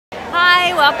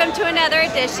Hi, welcome to another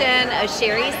edition of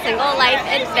Cheri's Single Life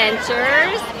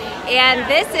Adventures. And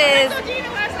this is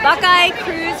Buckeye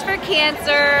Cruise for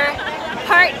Cancer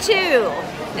Part 2.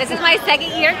 This is my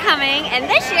second year coming, and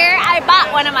this year I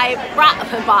brought one of my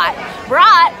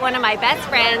best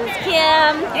friends,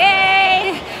 Kim.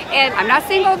 Yay! And I'm not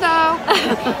single though.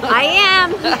 I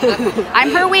am. I'm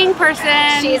her wing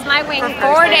person. She's my wing for person.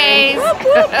 4 days. Whoop,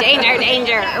 whoop. Danger,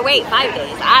 danger. Or wait, 5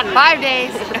 days. I don't know. 5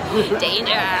 days.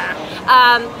 Danger.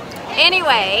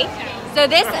 Anyway, so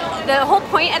the whole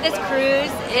point of this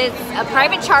cruise is a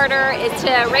private charter, is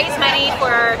to raise money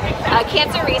for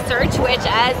cancer research, which,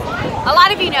 as a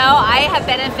lot of you know, I have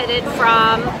benefited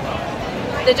from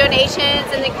the donations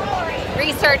and the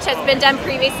research has been done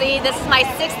previously. This is my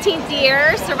 16th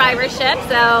year survivorship,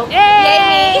 so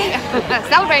yay me.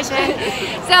 Celebration.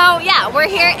 So yeah, we're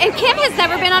here, and Kim has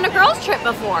never been on a girls trip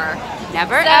before.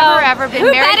 Never, So, ever been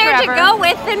who married better forever. to go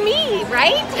with than me,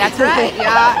 right? That's right.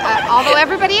 Yeah. Although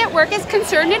everybody at work is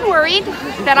concerned and worried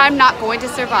that I'm not going to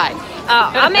survive.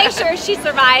 Oh, I'll make sure she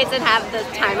survives and have the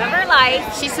time of her life.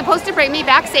 She's supposed to bring me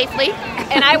back safely.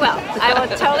 And I will. I will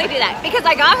totally do that because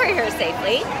I got her here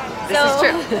safely. This is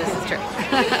true. This is true.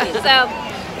 So,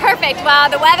 perfect.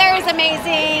 Well, the weather is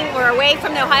amazing. We're away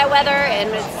from the Ohio weather and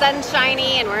it's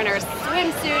sunshiny and we're in our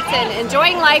swimsuits and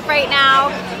enjoying life right now.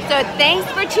 So thanks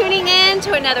for tuning in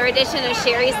to another edition of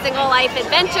Cheri's Single Life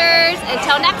Adventures.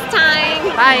 Until next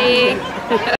time. Bye.